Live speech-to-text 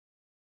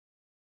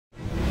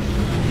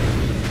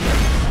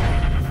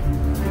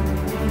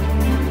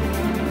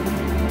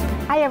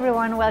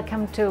everyone,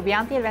 welcome to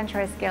Beyond the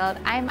Adventurers Guild.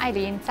 I'm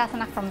Eileen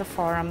Sassenach from the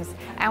forums,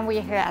 and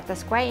we're here at the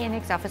Square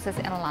Enix offices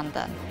in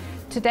London.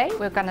 Today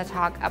we're going to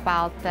talk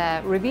about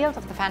the reveals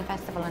of the fan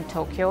festival in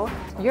Tokyo,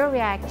 your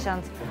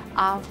reactions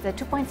of the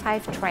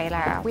 2.5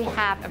 trailer. We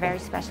have a very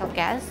special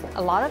guest,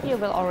 a lot of you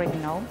will already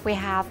know. We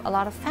have a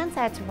lot of fan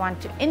sites we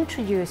want to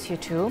introduce you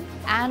to,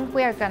 and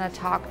we are going to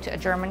talk to a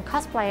German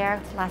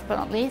cosplayer. Last but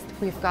not least,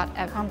 we've got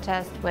a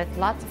contest with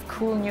lots of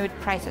cool new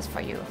prizes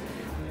for you.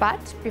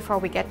 But before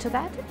we get to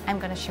that, I'm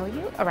going to show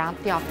you around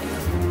the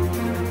office.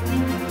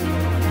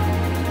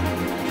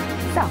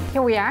 So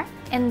here we are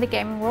in the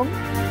gaming room.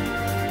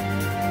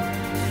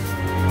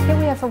 Here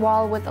we have a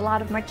wall with a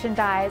lot of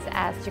merchandise,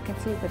 as you can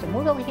see with the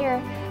Moodle here,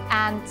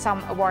 and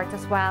some awards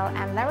as well,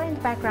 and Larry in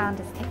the background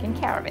is taking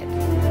care of it.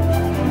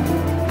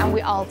 And we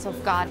also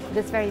got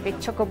this very big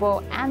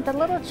Chocobo and the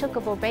little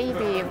Chocobo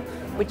baby,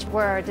 which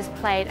were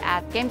displayed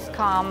at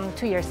Gamescom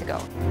 2 years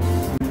ago.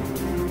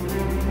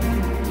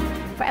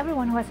 For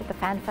everyone who was at the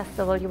fan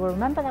festival, you will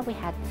remember that we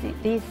had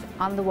these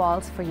on the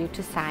walls for you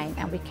to sign,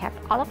 and we kept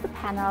all of the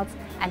panels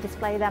and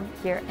display them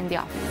here in the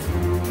office.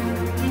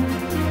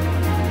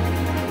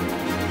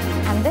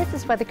 And this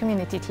is where the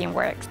community team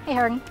works. Hey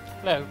Jürgen.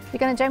 Hello. You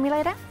gonna join me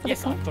later?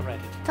 Yes, I'm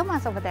ready.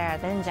 Thomas over there,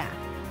 the ninja.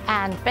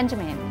 And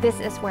Benjamin, this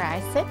is where I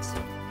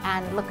sit,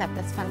 and look at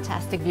this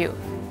fantastic view.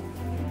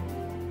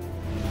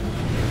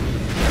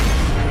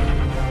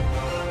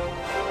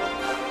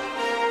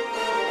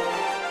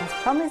 As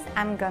promised,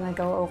 I'm gonna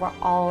go over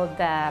all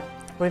the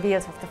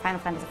reveals of the Final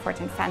Fantasy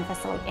XIV Fan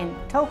Festival in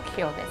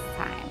Tokyo this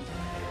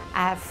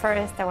time.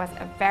 First, there was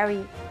a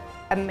very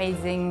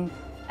amazing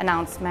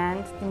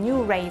announcement. The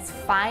new race,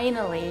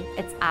 finally,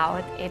 it's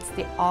out. It's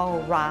the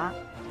Aura.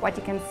 What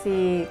you can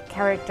see,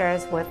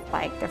 characters with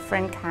like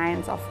different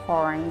kinds of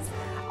horns.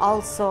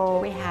 Also,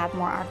 we had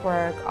more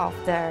artwork of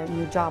the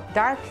new job,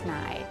 Dark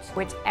Knight,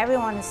 which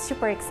everyone is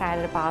super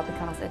excited about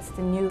because it's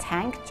the new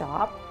tank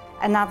job.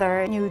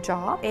 Another new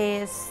job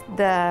is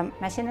the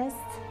Machinist,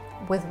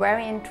 with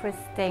very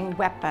interesting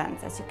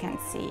weapons, as you can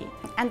see.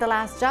 And the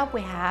last job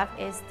we have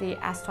is the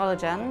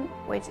Astrologian,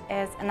 which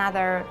is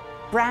another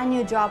brand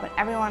new job, and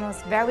everyone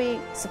was very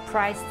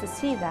surprised to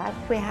see that.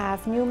 We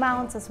have new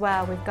mounts as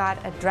well. We've got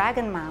a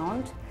dragon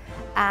mount.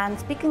 And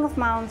speaking of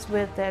mounts,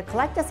 with the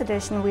collector's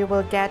edition, we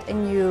will get a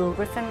new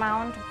griffin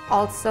mount.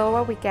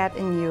 Also, we get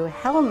a new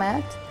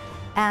helmet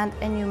and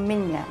a new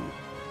minion.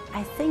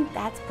 I think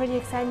that's pretty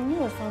exciting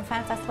news from the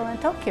Fan Festival in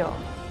Tokyo.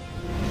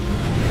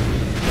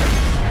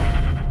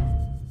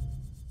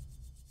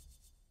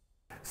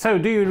 So,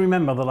 do you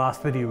remember the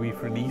last video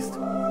we've released?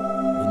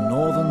 The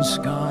northern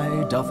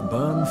sky doth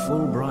burn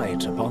full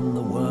bright upon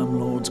the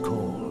Wormlord's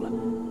call.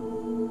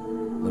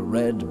 The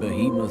red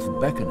behemoth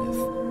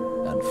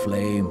beckoneth, and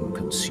flame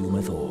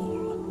consumeth all.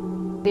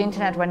 The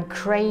internet went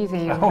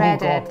crazy. Oh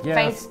Reddit, God, yes.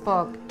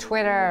 Facebook,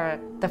 Twitter,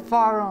 the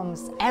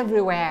forums,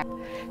 everywhere.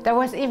 There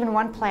was even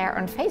one player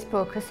on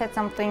Facebook who said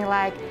something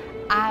like,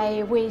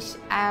 I wish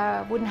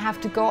I wouldn't have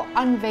to go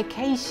on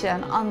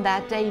vacation on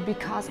that day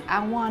because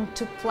I want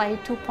to play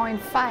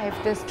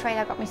 2.5. This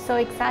trailer got me so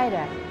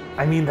excited.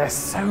 I mean, there's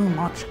so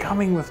much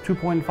coming with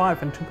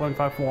 2.5 and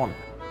 2.51.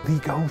 The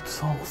gold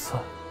saucer.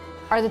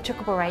 Or the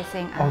Chocobo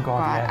racing. Oh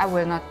God, yes. I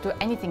will not do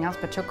anything else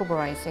but Chocobo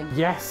racing.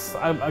 Yes,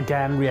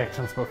 again,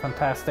 reactions were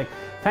fantastic.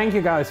 Thank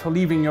you guys for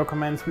leaving your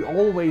comments. We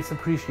always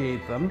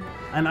appreciate them.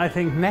 And I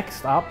think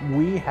next up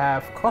we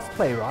have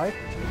cosplay, right?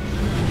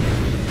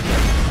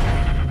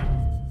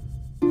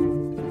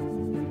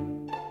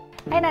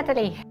 Hi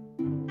Natalie.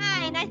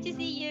 Hi, nice to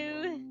see you.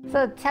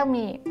 So tell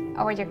me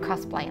about your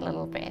cosplay a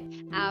little bit.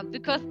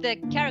 Because the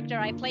character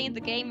I play in the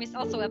game is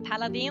also a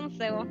paladin,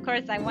 so of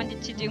course I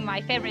wanted to do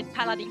my favorite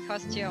paladin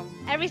costume.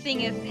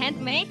 Everything is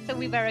handmade, so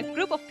we were a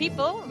group of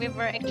people. We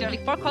were actually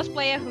 4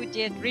 cosplayers who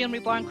did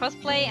Reborn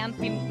cosplay, and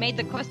we made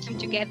the costume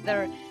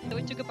together. So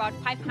it took about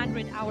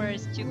 500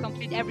 hours to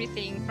complete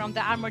everything, from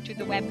the armor to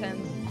the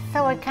weapons.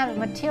 So what kind of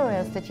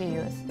materials did you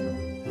use?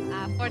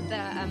 For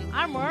the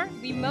armor,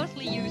 we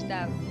mostly used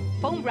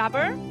foam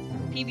rubber,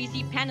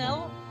 PVC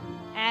panel,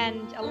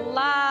 and a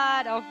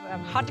lot of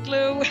hot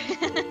glue.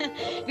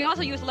 We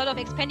also use a lot of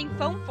expanding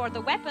foam for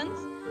the weapons,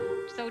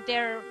 so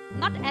they're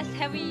not as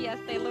heavy as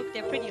they look,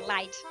 they're pretty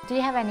light. Do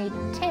you have any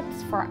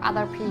tips for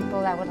other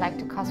people that would like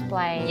to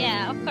cosplay?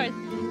 Yeah, of course.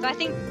 So I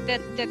think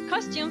that the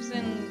costumes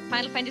in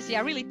Final Fantasy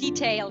are really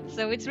detailed,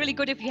 so it's really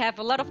good if you have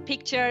a lot of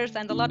pictures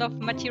and a lot of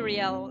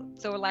material,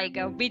 so like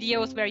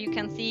videos where you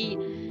can see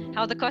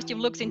how the costume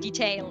looks in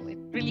detail. It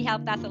really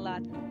helped us a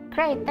lot.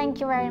 Great, thank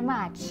you very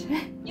much.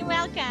 You're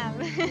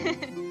welcome.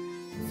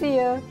 See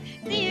you.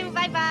 See you,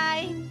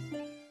 bye-bye.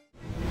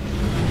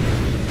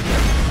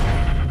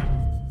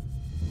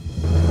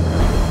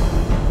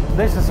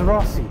 This is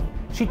Rossi.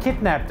 She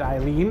kidnapped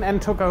Eileen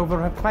and took over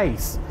her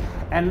place.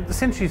 And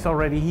since she's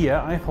already here,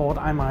 I thought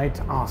I might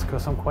ask her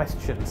some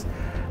questions.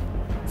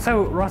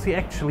 So, Rossi,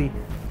 actually,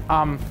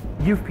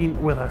 you've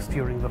been with us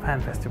during the fan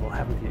festival,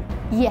 haven't you?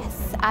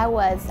 Yes, I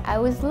was. I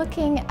was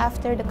looking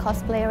after the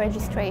cosplay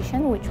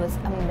registration, which was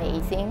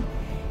amazing.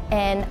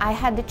 and I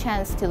had the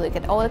chance to look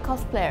at all the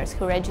cosplayers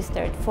who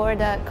registered for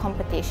the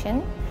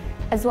competition,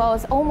 as well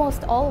as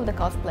almost all of the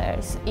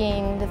cosplayers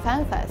in the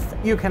FanFest.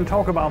 You can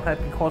talk about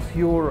that because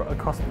you're a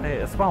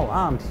cosplayer as well,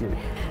 aren't you?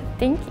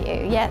 Thank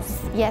you.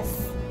 Yes,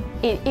 yes.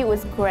 It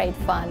was great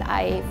fun.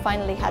 I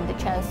finally had the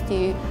chance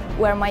to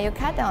wear my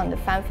yukata on the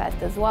FanFest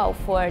as well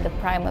for the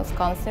Primals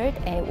concert,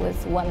 and it was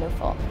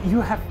wonderful. You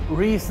have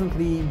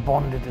recently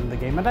bonded in the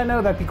game, and I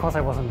know that because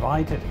I was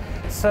invited.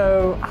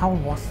 So how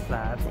was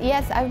that?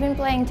 Yes, I've been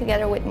playing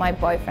together with my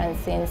boyfriend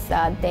since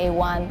day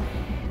one,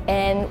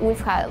 and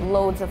we've had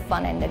loads of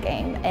fun in the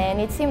game, and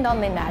it seemed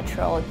only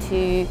natural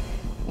to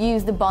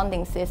use the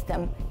bonding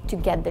system to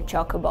get the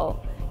chocobo.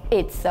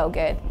 It's so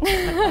good.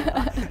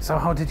 So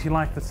how did you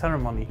like the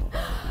ceremony?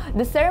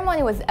 The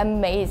ceremony was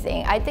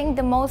amazing. I think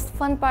the most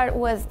fun part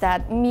was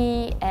that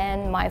me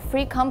and my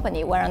free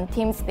company were on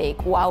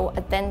TeamSpeak while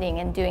attending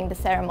and doing the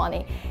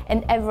ceremony,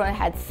 and everyone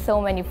had so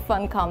many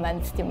fun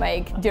comments to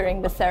make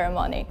during the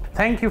ceremony.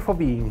 Thank you for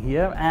being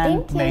here,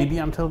 and maybe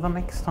until the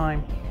next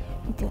time.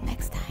 Until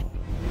next time.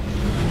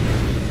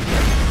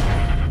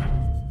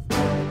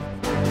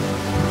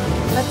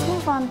 Let's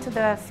move on to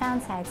the fan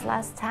sites.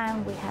 Last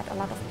time we had a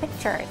lot of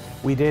pictures.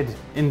 We did,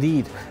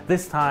 indeed.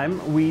 This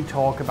time we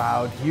talk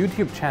about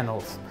YouTube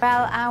channels.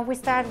 Well, we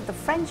started the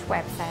French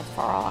website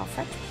for all our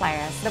French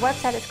players. The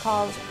website is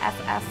called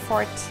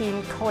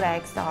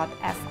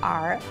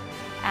ff14codex.fr,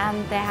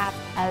 and they have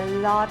a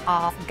lot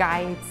of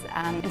guides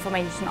and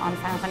information on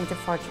Final Fantasy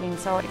XIV.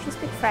 So if you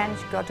speak French,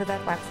 go to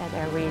that website.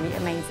 They're really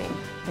amazing.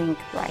 Link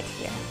right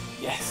here.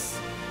 Yes.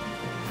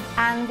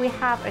 And we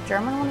have a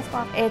German one as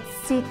well. It's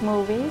Seed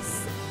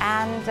Movies,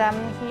 and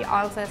he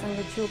also is on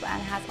YouTube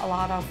and has a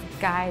lot of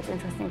guides,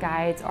 interesting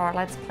guides or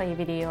let's play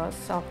videos.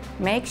 So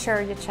make sure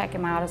you check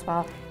him out as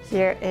well.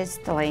 Here is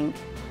the link.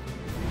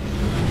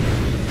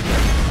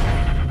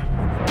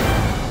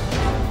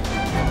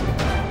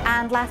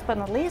 And last but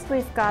not least,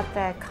 we've got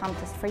the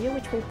contest for you,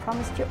 which we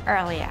promised you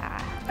earlier.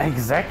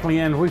 Exactly,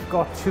 and we've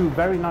got two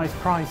very nice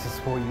prizes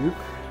for you.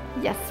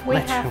 Yes, we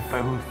have.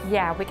 Both.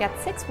 Yeah, we get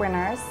 6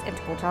 winners in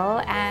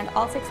total, and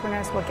all 6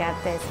 winners will get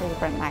this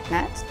Reborn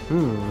magnet.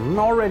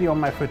 Already on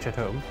my fridge at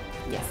home.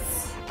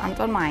 Yes, and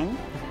on mine.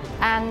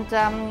 And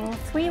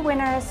 3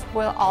 winners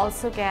will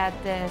also get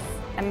this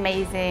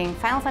amazing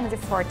Final Fantasy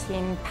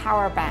XIV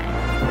power bank.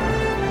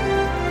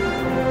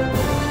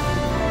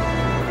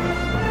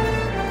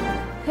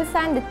 Who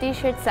signed the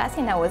t-shirt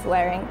Sassina was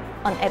wearing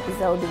on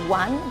episode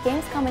 1,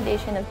 Gamescom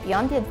edition of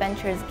Beyond the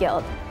Adventurers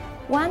Guild?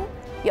 1,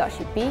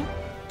 Yoshi P.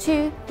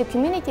 2, the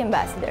community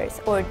ambassadors,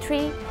 or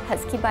 3,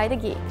 Husky by the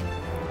Geek.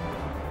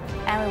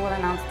 And we will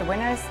announce the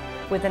winners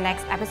with the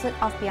next episode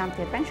of Beyond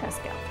the Adventurers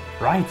Guild.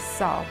 Right.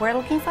 So we're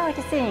looking forward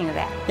to seeing you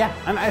there. Yeah,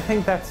 and I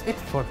think that's it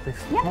for this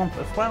month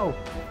as well.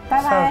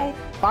 Bye-bye.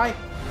 So, bye.